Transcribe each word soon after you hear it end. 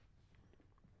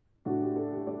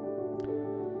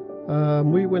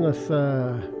Muy buenas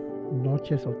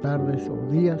noches o tardes o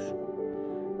días,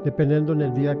 dependiendo en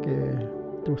el día que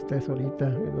tú estés ahorita.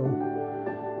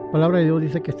 La palabra de Dios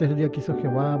dice que este es el día que hizo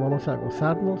Jehová, vamos a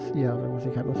gozarnos y a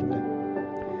regocijarnos en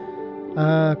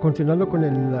él. Continuando con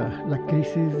la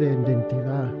crisis de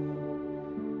identidad,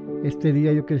 este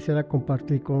día yo quisiera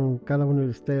compartir con cada uno de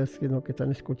ustedes que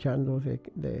están escuchando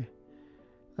de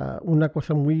una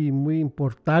cosa muy, muy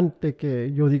importante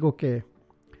que yo digo que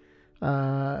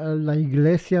la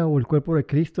iglesia o el cuerpo de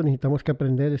Cristo necesitamos que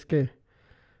aprender. Es que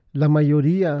la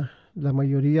mayoría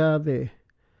de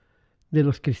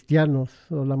los cristianos,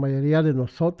 o la mayoría de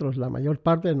nosotros, la mayor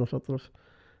parte de nosotros,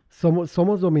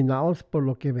 somos dominados por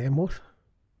lo que vemos,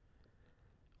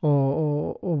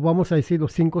 o vamos a decir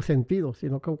los cinco sentidos.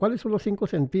 ¿Cuáles son los cinco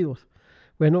sentidos?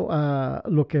 Bueno,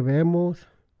 lo que vemos,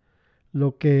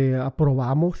 lo que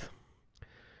aprobamos,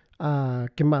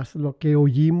 ¿qué más? Lo que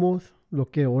oímos, lo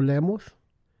que olemos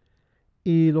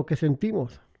y lo que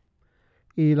sentimos.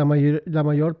 Y la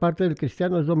mayor parte del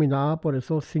cristiano es dominada por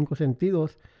esos cinco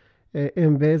sentidos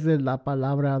en vez de la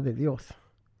palabra de Dios.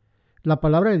 La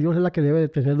palabra de Dios es la que debe de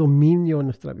tener dominio en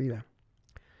nuestra vida.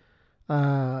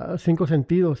 Cinco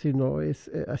sentidos, sino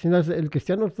así el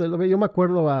cristiano usted lo ve. Yo me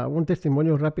acuerdo un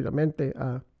testimonio rápidamente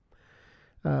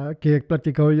que he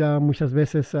platicado ya muchas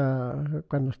veces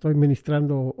cuando estoy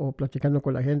ministrando o platicando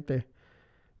con la gente,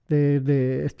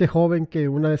 de este joven que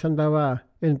una vez andaba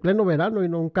en pleno verano y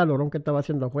no un calorón que estaba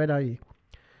haciendo afuera, y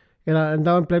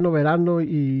andaba en pleno verano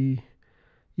y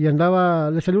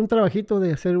le salió un trabajito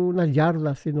de hacer unas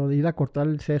yardas, sino de ir a cortar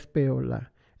el césped o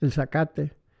el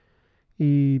zacate,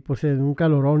 y pues en un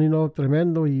calorón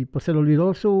tremendo, y pues se le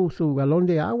olvidó su galón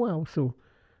de agua o su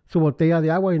botella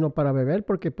de agua para beber,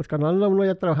 porque pues cuando anda uno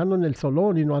ya trabajando en el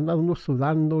solón y no anda uno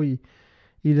sudando y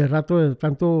de rato de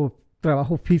tanto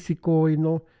trabajo físico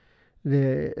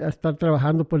de estar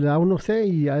trabajando, pues le da uno sed,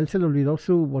 y a él se le olvidó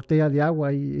su botella de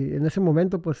agua, y en ese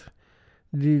momento pues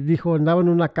dijo, andaba en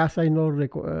una casa y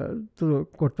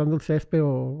cortando el césped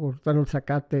o cortando el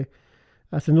zacate,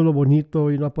 haciéndolo bonito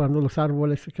y apurando los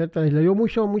árboles, etcétera, y le dio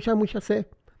mucha sed.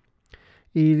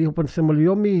 Y dijo, pues se me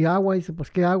olvidó mi agua. Y dice, pues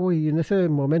 ¿qué hago? Y en ese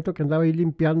momento que andaba ahí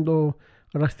limpiando,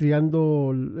 rastreando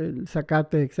el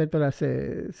zacate, etcétera,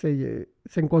 se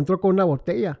encontró con una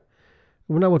botella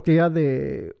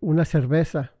de una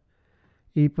cerveza.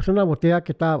 Y pues una botella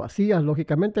que estaba vacía,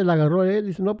 lógicamente la agarró él y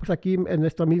dice, no, pues aquí en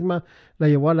esta misma, la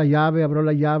llevó a la llave, abrió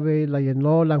la llave, la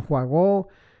llenó, la enjuagó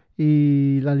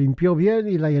y la limpió bien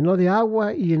y la llenó de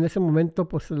agua, y en ese momento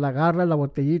pues la agarra la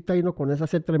botellita y con esa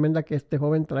sed tremenda que este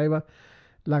joven traía,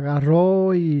 la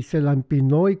agarró y se la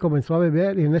empinó y comenzó a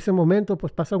beber, y en ese momento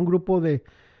pues pasa un grupo de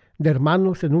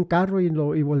hermanos en un carro y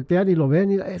voltean y lo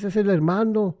ven, y ese es el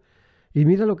hermano, y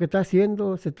mira lo que está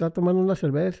haciendo, se está tomando una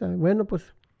cerveza. Bueno,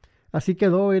 pues así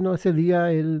quedó. Ese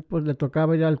día él pues le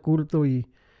tocaba ir al culto y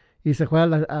se fue a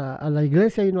la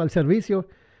iglesia y al servicio,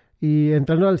 y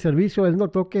entrando al servicio él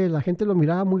notó que la gente lo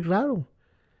miraba muy raro.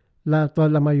 La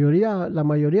mayoría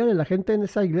de la gente en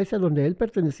esa iglesia donde él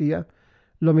pertenecía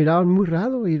lo miraban muy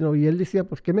raro, y él decía,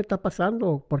 pues ¿qué me está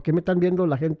pasando? ¿Por qué me están viendo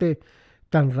la gente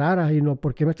tan rara?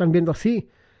 ¿Por qué me están viendo así?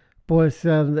 Pues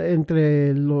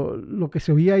entre lo que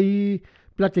se oía ahí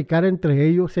platicar entre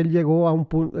ellos, él llegó a un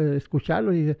punto,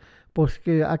 escucharlo, y dice, pues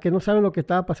a que no saben lo que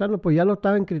estaba pasando, pues ya lo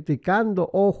estaban criticando,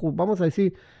 ojo, vamos a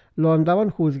decir, lo estaban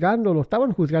juzgando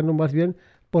más bien,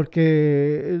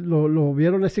 porque lo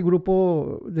vieron ese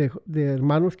grupo de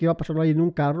hermanos que iba pasando ahí en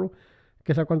un carro,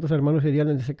 que sabe cuántos hermanos serían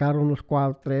en ese carro, unos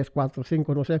 3, 4,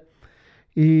 5, no sé.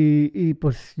 Y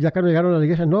pues ya cuando llegaron a la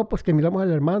iglesia, no, pues que miramos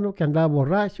al hermano que andaba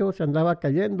borracho, se andaba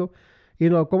cayendo, y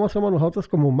 ¿cómo somos nosotros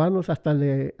como humanos? Hasta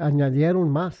le añadieron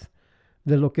más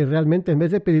de lo que realmente, en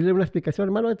vez de pedirle una explicación,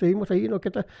 hermano, te dimos ahí, ¿qué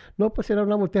tal? No, pues era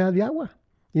una botella de agua.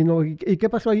 ¿Y qué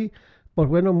pasó ahí? Pues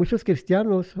bueno, muchos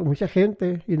cristianos, mucha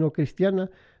gente cristiana,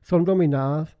 son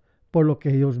dominadas por lo que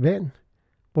ellos ven,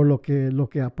 por lo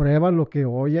que aprueban, lo que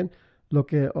oyen, lo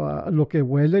que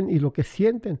huelen y lo que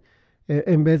sienten,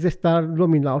 en vez de estar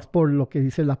dominados por lo que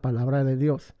dice la palabra de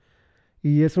Dios.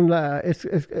 Y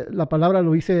la palabra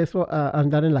lo dice eso, a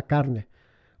andar en la carne,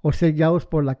 o ser guiados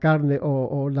por la carne,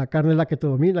 o la carne es la que te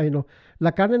domina.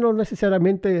 La carne no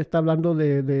necesariamente está hablando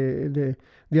de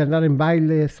andar en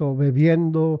bailes, o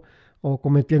bebiendo, o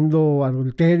cometiendo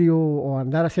adulterio, o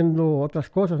andar haciendo otras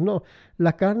cosas. No,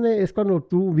 la carne es cuando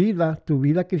tu vida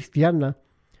cristiana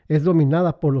es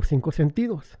dominada por los cinco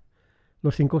sentidos.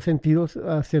 Los cinco sentidos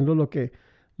haciendo lo que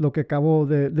acabo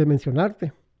de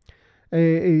mencionarte.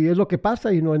 Y es lo que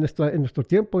pasa en nuestro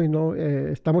tiempo,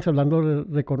 estamos hablando de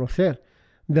reconocer,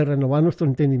 de renovar nuestro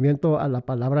entendimiento a la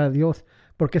palabra de Dios,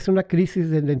 porque es una crisis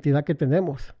de identidad que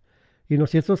tenemos. Y no,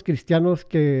 si esos cristianos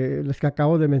que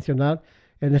acabo de mencionar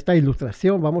en esta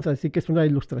ilustración, vamos a decir que es una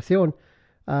ilustración,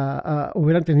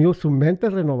 hubieran tenido su mente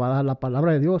renovada a la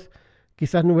palabra de Dios,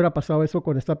 quizás no hubiera pasado eso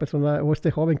con esta persona o este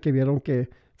joven que vieron que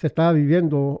se estaba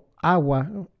viviendo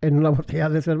agua en una botella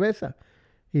de cerveza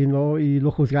y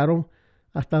lo juzgaron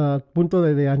hasta el punto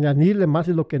de añadirle más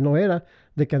de lo que no era,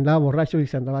 de que andaba borracho y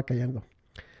se andaba cayendo.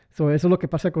 Eso es lo que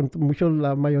pasa con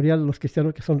la mayoría de los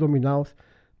cristianos que son dominados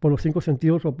por los 5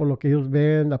 sentidos o por lo que ellos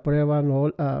ven, aprueban,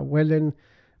 huelen,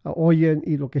 oyen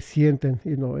y lo que sienten.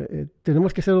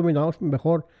 Tenemos que ser dominados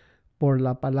mejor por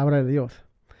la palabra de Dios.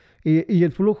 Y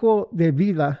el flujo de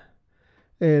vida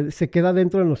se queda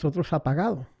dentro de nosotros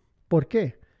apagado. ¿Por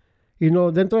qué?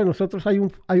 Dentro de nosotros hay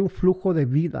un flujo de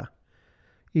vida.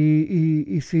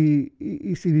 Y si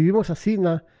vivimos así,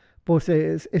 pues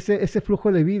ese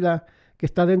flujo de vida que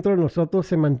está dentro de nosotros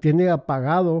se mantiene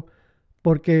apagado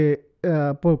porque,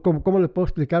 ¿cómo les puedo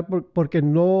explicar? Porque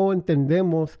no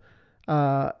entendemos,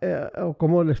 o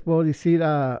cómo les puedo decir,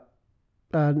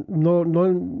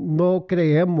 no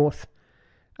creemos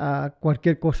a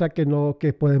cualquier cosa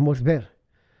que podemos ver.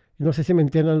 No sé si me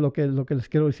entiendan lo que les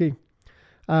quiero decir.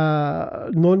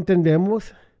 No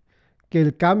entendemos que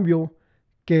el cambio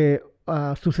que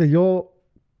sucedió,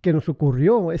 que nos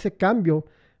ocurrió, ese cambio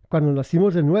cuando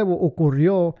nacimos de nuevo,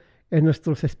 ocurrió en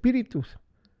nuestros espíritus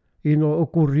y no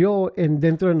ocurrió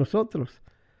dentro de nosotros.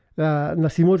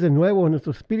 Nacimos de nuevo en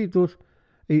nuestros espíritus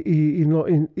y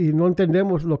no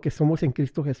entendemos lo que somos en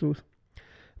Cristo Jesús.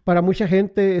 Para mucha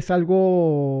gente es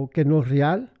algo que no es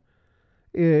real,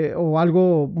 o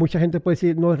algo, mucha gente puede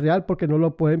decir no es real porque no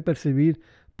lo pueden percibir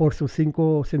por sus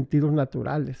 5 sentidos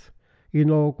naturales.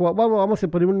 Vamos a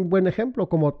poner un buen ejemplo,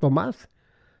 como Tomás,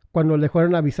 cuando le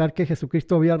fueron a avisar que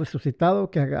Jesucristo había resucitado,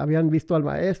 que habían visto al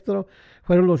Maestro,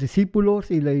 fueron los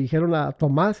discípulos y le dijeron a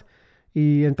Tomás,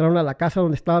 y entraron a la casa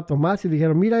donde estaba Tomás y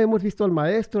dijeron, mira, hemos visto al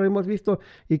Maestro, hemos visto,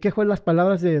 ¿y qué fueron las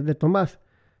palabras de Tomás?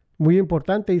 Muy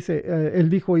importante, él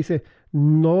dijo,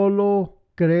 no lo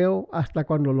creo hasta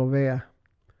cuando lo vea.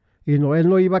 Él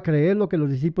no iba a creer lo que los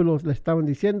discípulos le estaban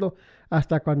diciendo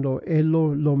hasta cuando él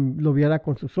lo viera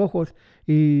con sus ojos.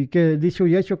 Y que dicho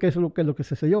y hecho, ¿qué es lo que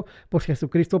sucedió? Pues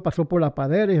Jesucristo pasó por la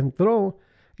pared, entró,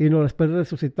 y después de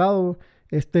resucitado,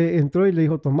 entró y le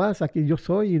dijo, Tomás, aquí yo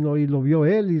soy, y lo vio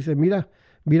él, y dice,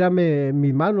 mírame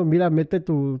mi mano, mete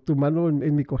tu mano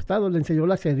en mi costado. Le enseñó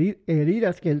las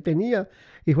heridas que él tenía,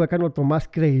 y fue cuando Tomás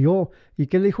creyó. ¿Y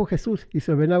qué le dijo Jesús? Y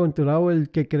se bienaventurado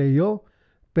el que creyó,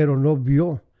 pero no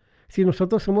vio. Si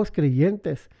nosotros somos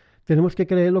creyentes, tenemos que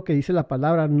creer lo que dice la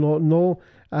palabra, no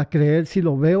a creer si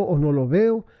lo veo o no lo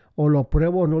veo, o lo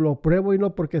pruebo o no lo pruebo,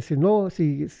 porque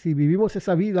si vivimos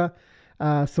esa vida,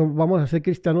 vamos a ser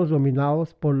cristianos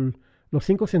dominados por los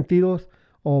 5 sentidos,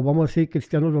 o vamos a ser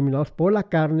cristianos dominados por la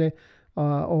carne,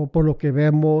 o por lo que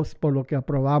vemos, por lo que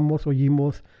aprobamos,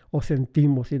 oímos o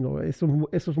sentimos. Eso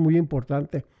es muy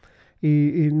importante.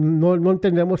 Y no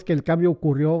entendemos que el cambio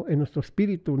ocurrió en nuestro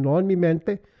espíritu, no en mi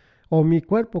mente o mi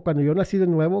cuerpo. Cuando yo nací de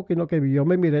nuevo, que yo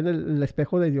me miré en el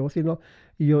espejo de Dios, y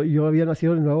yo había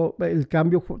nacido de nuevo, el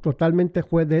cambio totalmente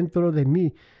fue dentro de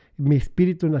mí. Mi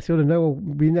espíritu nació de nuevo,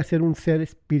 vine a ser un ser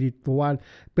espiritual,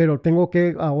 pero tengo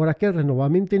ahora que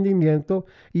renovar mi entendimiento.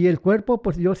 Y el cuerpo,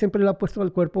 pues yo siempre le he puesto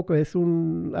al cuerpo que es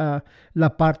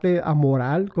la parte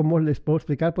amoral. ¿Cómo les puedo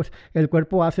explicar? Pues el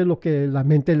cuerpo hace lo que la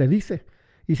mente le dice,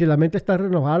 y si la mente está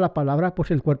renovada a la palabra,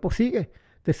 pues el cuerpo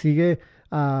te sigue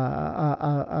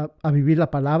a vivir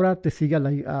la palabra, te sigue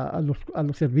a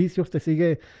los servicios, te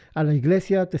sigue a la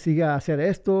iglesia, te sigue a hacer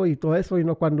esto y todo eso.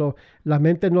 Cuando la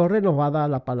mente no es renovada a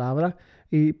la palabra,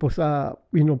 y pues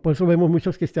por eso vemos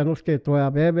muchos cristianos que todavía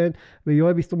beben. Yo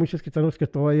he visto muchos cristianos que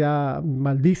todavía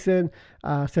maldicen,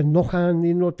 se enojan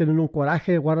y no tienen un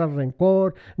coraje, guardan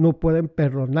rencor, no pueden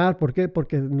perdonar. ¿Por qué?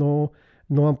 Porque no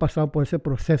han pasado por ese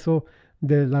proceso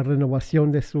de la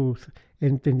renovación de sus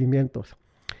entendimientos.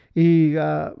 Y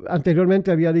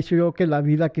anteriormente había dicho yo que la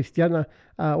vida cristiana,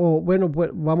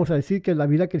 vamos a decir que la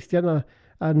vida cristiana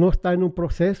no está en un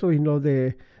proceso, y no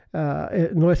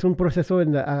es un proceso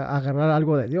en agarrar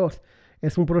algo de Dios.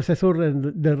 Es un proceso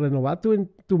de renovar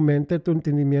tu mente, tu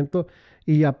entendimiento,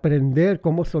 y aprender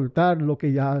cómo soltar lo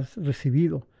que ya has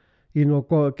recibido. ¿Qué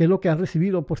es lo que has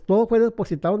recibido? Pues todo fue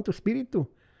depositado en tu espíritu.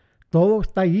 Todo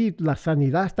está ahí, la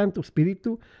sanidad está en tu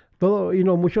espíritu. Todo,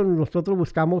 muchos de nosotros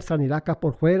buscamos sanidad acá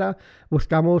por fuera,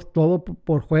 buscamos todo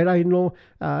por fuera, no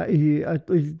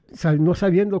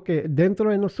sabiendo que dentro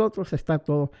de nosotros está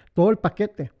todo el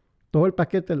paquete,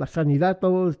 la sanidad,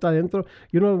 todo está dentro.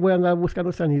 Yo no voy a andar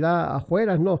buscando sanidad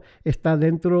afuera, no, está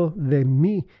dentro de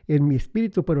mí, en mi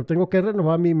espíritu, pero tengo que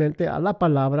renovar mi mente a la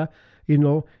palabra,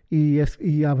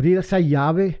 y abrir esa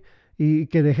llave, y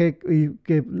que deje y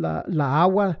que la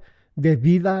agua de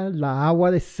vida, la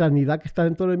agua de sanidad que está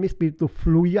dentro de mi espíritu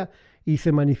fluya y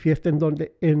se manifieste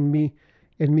en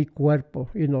mi cuerpo.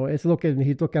 Es lo que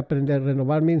necesito que aprender,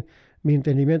 renovar mi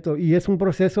entendimiento. Y es un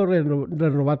proceso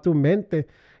renovar tu mente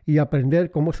y aprender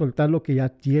cómo soltar lo que ya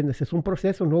tienes. Es un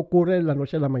proceso, no ocurre de la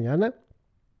noche a la mañana.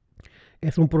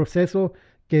 Es un proceso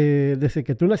que desde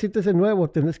que tú naciste de nuevo,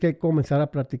 tienes que comenzar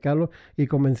a practicarlo y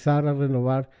comenzar a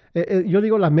renovar. Yo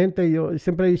digo la mente, yo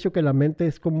siempre he dicho que la mente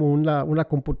es como una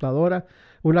computadora.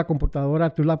 Una computadora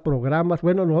tú la programas.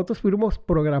 Bueno, nosotros fuimos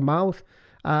programados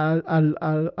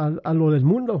a lo del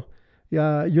mundo.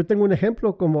 Yo tengo un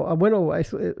ejemplo como,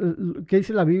 ¿qué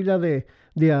dice la Biblia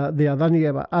de Adán y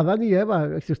Eva? Adán y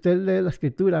Eva, si usted lee la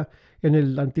escritura en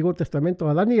el Antiguo Testamento,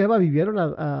 Adán y Eva vivieron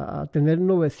a tener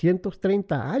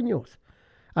 930 años.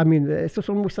 Estos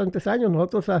son bastantes años.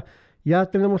 Nosotros ya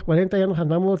tenemos 40, ya nos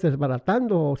andamos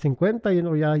desbaratando, o 50,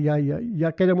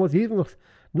 ya queremos irnos.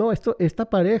 No, esta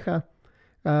pareja,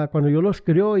 cuando yo los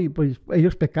crió y pues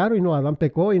ellos pecaron y no, Adán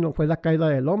pecó y no fue la caída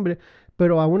del hombre,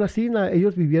 pero aún así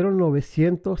ellos vivieron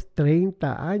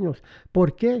 930 años.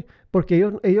 ¿Por qué? Porque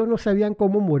ellos no sabían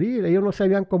cómo morir, ellos no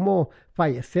sabían cómo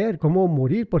fallecer, cómo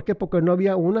morir. ¿Por qué? Porque no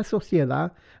había una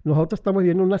sociedad. Nosotros estamos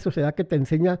viviendo una sociedad que te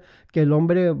enseña que el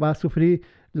hombre va a sufrir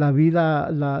la vida,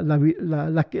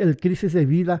 el crisis de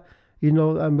vida, y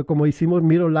no, como hicimos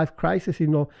middle life crisis,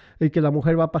 y que la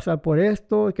mujer va a pasar por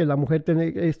esto, y que la mujer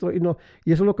tiene esto, y eso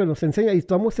es lo que nos enseña, y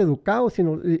estamos educados,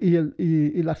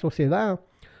 y la sociedad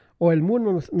o el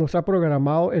mundo nos ha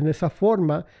programado en esa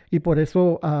forma, y por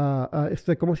eso,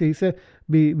 ¿cómo se dice?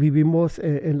 Vivimos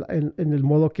en el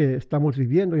modo que estamos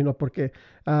viviendo, porque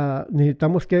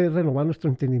necesitamos que renovar nuestro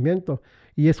entendimiento.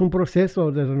 Y es un proceso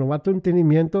de renovar tu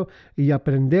entendimiento y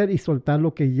aprender y soltar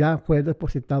lo que ya fue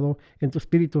depositado en tu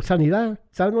espíritu. Sanidad,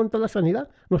 ¿sabes dónde está la sanidad?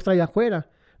 No está allá afuera.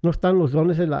 No están los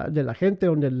dones de la gente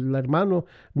o del hermano.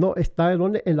 No, está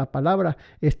en la palabra,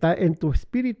 está en tu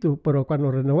espíritu. Pero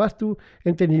cuando renovas tu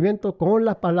entendimiento con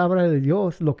la palabra de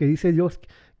Dios, lo que dice Dios,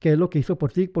 que es lo que hizo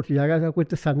por ti, porque ya has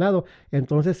fuiste sanado,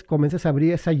 entonces comienzas a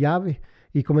abrir esa llave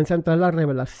y comienza a entrar la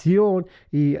revelación,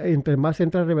 y entre más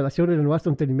entra revelación y renuevas tu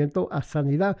entendimiento a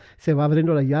sanidad, se va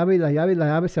abriendo la llave, y la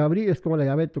llave se va a abrir. Es como la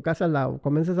llave de tu casa,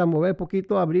 comienzas a mover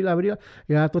poquito, abrir,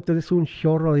 y ahora tú tienes un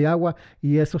chorro de agua,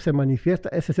 y eso se manifiesta.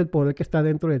 Ese es el poder que está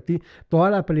dentro de ti. Toda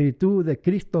la plenitud de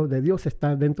Cristo, de Dios,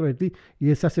 está dentro de ti,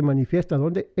 y esa se manifiesta,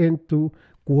 ¿dónde? En tu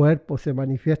cuerpo, se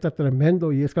manifiesta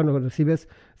tremendo, y es cuando recibes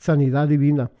sanidad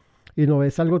divina.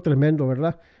 Es algo tremendo,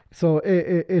 ¿verdad?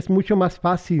 Es mucho más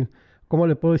fácil, ¿cómo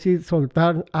le puedo decir?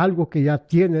 Soltar algo que ya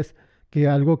tienes que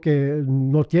algo que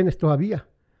no tienes todavía.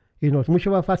 Es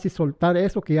mucho más fácil soltar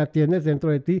eso que ya tienes dentro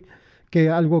de ti que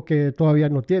algo que todavía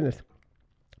no tienes.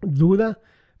 Duda,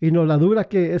 la duda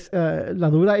la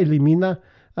duda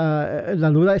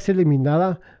es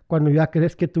eliminada cuando ya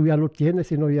crees que tú ya lo tienes,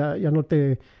 ya no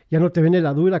te viene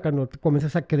la duda cuando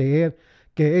comienzas a creer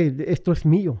que hey, esto es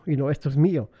mío, esto es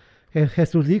mío.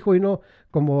 Jesús dijo,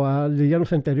 como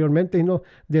leíamos anteriormente,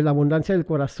 de la abundancia del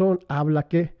corazón habla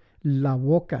que la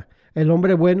boca. El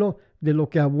hombre bueno, de lo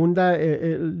que abunda,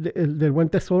 del buen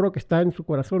tesoro que está en su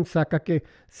corazón,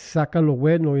 saca lo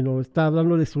bueno, está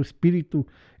hablando de su espíritu,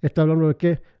 está hablando de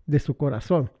qué, de su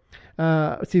corazón.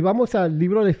 Si vamos al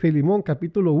libro de Filemón,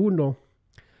 capítulo 1,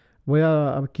 voy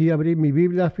a aquí abrir mi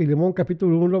Biblia, Filemón,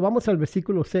 capítulo 1, vamos al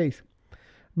versículo 6.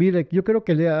 Mire, yo creo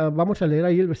que vamos a leer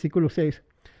ahí el versículo 6.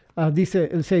 Dice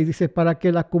el 6, dice, para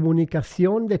que la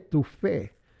comunicación de tu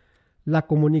fe,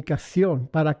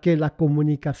 para que la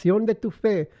comunicación de tu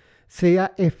fe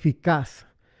sea eficaz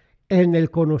en el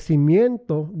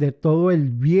conocimiento de todo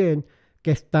el bien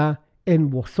que está en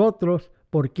vosotros.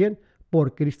 ¿Por quién?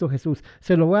 Por Cristo Jesús.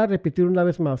 Se lo voy a repetir una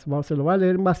vez más, se lo voy a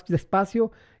leer más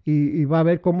despacio y va a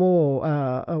ver cómo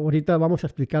ahorita vamos a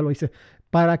explicarlo. Dice,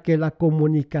 para que la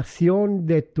comunicación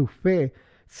de tu fe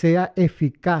sea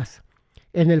eficaz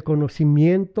en el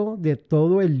conocimiento de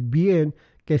todo el bien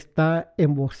que está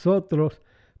en vosotros.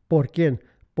 ¿Por quién?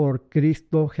 Por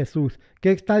Cristo Jesús.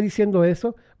 ¿Qué está diciendo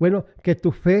eso? Bueno, que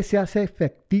tu fe se hace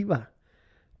efectiva.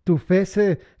 Tu fe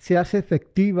se hace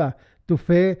efectiva. Tu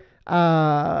fe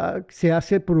se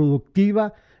hace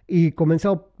productiva y comienza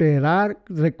a operar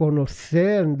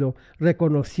reconociendo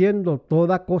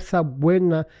toda cosa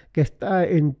buena que está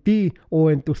en ti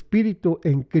o en tu espíritu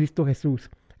en Cristo Jesús.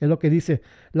 Es lo que dice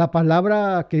la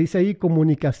palabra que dice ahí,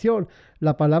 comunicación.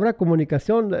 La palabra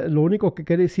comunicación, lo único que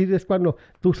quiere decir es cuando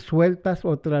tú sueltas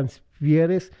o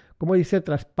transfieres, como dice,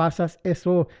 traspasas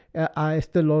eso a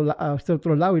este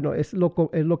otro lado. Es lo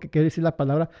que quiere decir la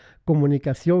palabra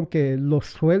comunicación, que lo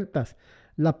sueltas.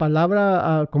 La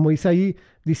palabra, como dice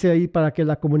ahí, para que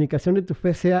la comunicación de tu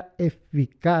fe sea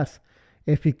eficaz.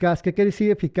 Eficaz, ¿qué quiere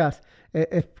decir eficaz?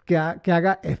 Que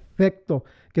haga efecto,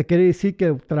 que quiere decir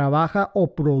que trabaja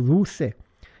o produce.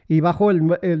 Y bajo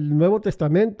el Nuevo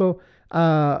Testamento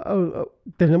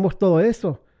tenemos todo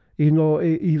eso. Y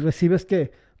recibes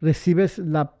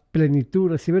la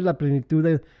plenitud,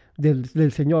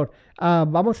 del Señor.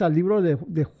 Vamos al libro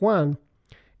de Juan.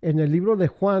 En el libro de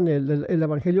Juan, el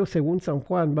Evangelio según San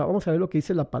Juan, vamos a ver lo que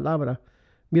dice la palabra.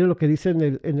 Mira lo que dice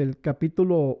en el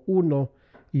capítulo 1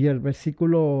 y el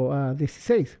versículo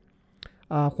 16.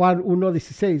 Juan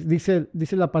 1:16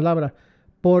 dice la palabra,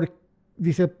 porque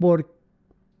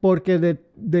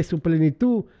de su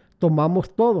plenitud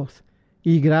tomamos todos,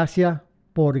 y gracia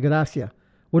por gracia.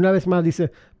 Una vez más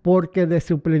dice, porque de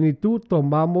su plenitud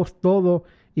tomamos todo,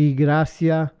 y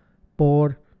gracia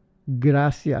por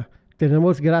gracia.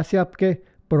 Tenemos gracia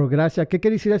por gracia. ¿Qué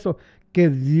quiere decir eso? Que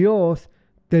Dios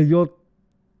te dio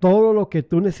todo lo que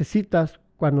tú necesitas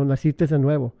cuando naciste de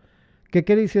nuevo. ¿Qué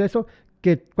quiere decir eso?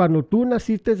 Que cuando tú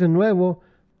naciste de nuevo,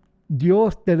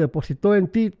 Dios te depositó en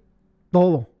ti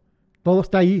todo. Todo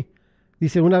está ahí.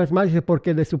 Dice una vez más, dice,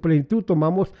 porque de su plenitud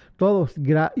tomamos todos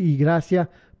y gracia,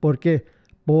 porque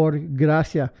por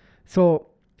gracia.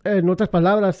 En otras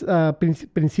palabras,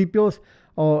 principios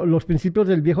o los principios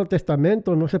del Viejo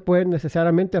Testamento no se pueden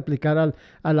necesariamente aplicar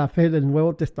a la fe del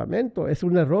Nuevo Testamento. Es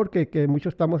un error que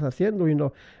muchos estamos haciendo, y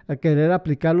no querer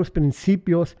aplicar los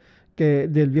principios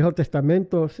del Viejo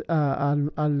Testamento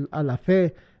a la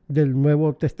fe del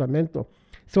Nuevo Testamento.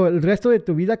 El resto de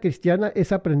tu vida cristiana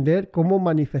es aprender cómo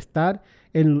manifestar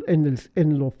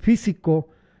en lo físico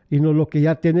y no lo que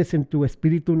ya tienes en tu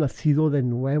espíritu nacido de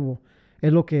nuevo.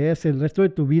 Es lo que es el resto de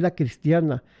tu vida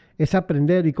cristiana. Es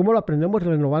aprender. ¿Y cómo lo aprendemos?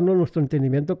 Renovando nuestro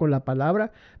entendimiento con la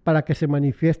palabra para que se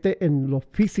manifieste en lo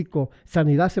físico.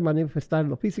 Sanidad se manifiesta en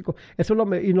lo físico.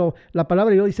 La palabra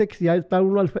de Dios dice que si está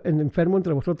uno enfermo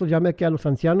entre vosotros, llame aquí a los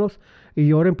ancianos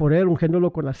y oren por él,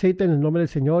 ungéndolo con aceite en el nombre del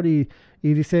Señor. Y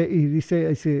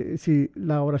dice si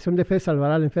la oración de fe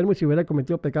salvará al enfermo, y si hubiera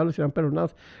cometido pecados serán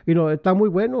perdonados. Está muy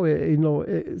bueno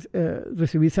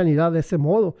recibir sanidad de ese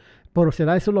modo. Pero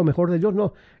 ¿será eso lo mejor de Dios?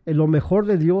 No, lo mejor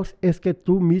de Dios es que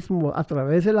tú mismo, a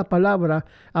través de la palabra,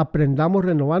 aprendamos a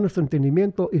renovar nuestro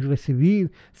entendimiento y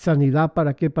recibir sanidad.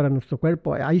 ¿Para qué? Para nuestro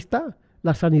cuerpo. Ahí está,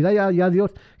 la sanidad ya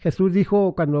Dios. Jesús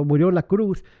dijo cuando murió en la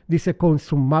cruz, dice,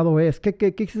 consumado es. ¿Qué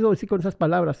quiso decir con esas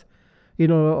palabras?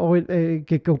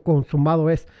 Que consumado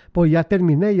es. Pues ya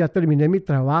terminé mi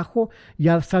trabajo,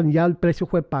 ya el precio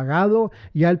fue pagado,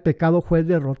 ya el pecado fue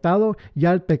derrotado,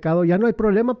 ya no hay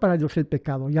problema para Dios, el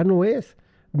pecado ya no es,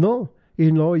 no.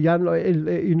 Y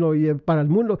para el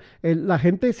mundo,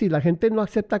 si la gente no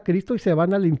acepta a Cristo y se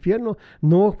van al infierno,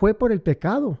 no fue por el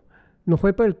pecado,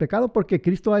 porque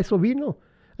Cristo a eso vino.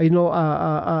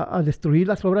 A destruir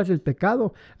las obras del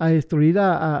pecado, a destruir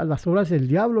a las obras del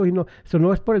diablo. Eso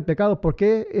no es por el pecado. ¿Por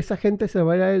qué esa gente se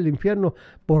va a ir al infierno?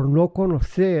 Por no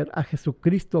conocer a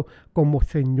Jesucristo como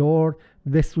Señor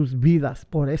de sus vidas.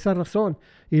 Por esa razón.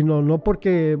 Y no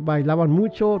porque bailaban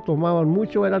mucho, tomaban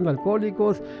mucho, eran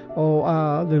alcohólicos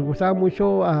o les gustaba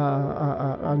mucho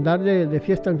andar de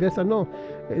fiesta en fiesta. No,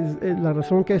 es la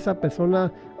razón que esa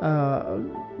persona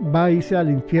va a irse al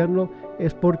infierno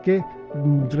es porque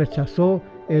rechazó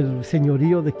el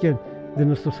señorío ¿de quién? De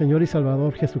nuestro Señor y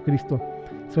Salvador Jesucristo.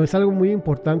 Es algo muy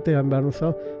importante, hermanos.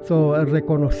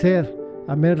 Reconocer,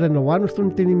 renovar nuestro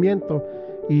entendimiento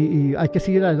y hay que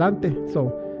seguir adelante.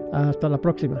 Hasta la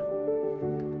próxima.